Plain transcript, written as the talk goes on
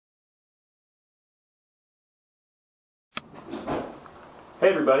Hey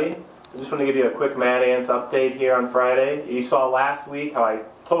everybody, I just want to give you a quick Mad Ants update here on Friday. You saw last week how I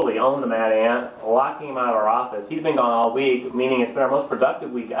totally owned the Mad Ant, locking him out of our office. He's been gone all week, meaning it's been our most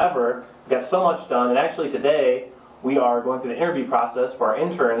productive week ever. We got so much done, and actually today we are going through the interview process for our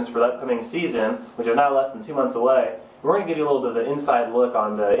interns for the upcoming season, which is now less than 2 months away. We're going to give you a little bit of an inside look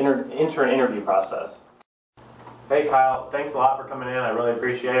on the intern interview process. Hey Kyle, thanks a lot for coming in. I really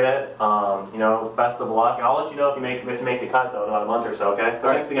appreciate it. Best of luck. And I'll let you know if you make the cut though in about a month or so, okay? All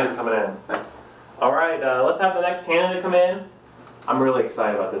right, thanks again for coming in. Thanks. All right, let's have the next candidate come in. I'm really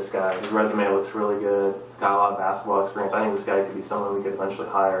excited about this guy. His resume looks really good. Got a lot of basketball experience. I think this guy could be someone we could eventually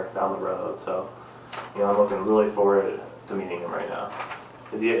hire down the road. So, I'm looking really forward to meeting him right now.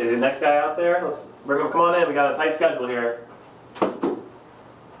 Is the next guy out there? Let's bring him. Come on in. We got a tight schedule here.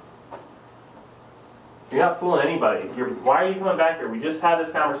 You're not fooling anybody. Why are you coming back here? We just had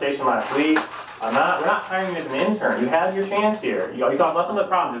this conversation last week. We're not hiring you as an intern. You had your chance here. You got nothing but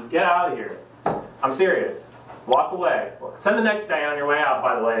problems. Just get out of here. I'm serious. Walk away. Send the next guy on your way out,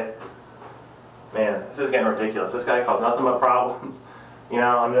 by the way. Man, this is getting ridiculous. This guy caused nothing but problems.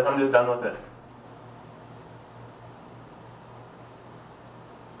 I'm just done with it.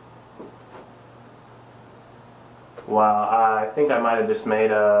 Wow, I think I might have just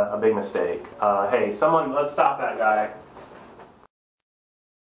made a big mistake. Hey, someone, let's stop that guy.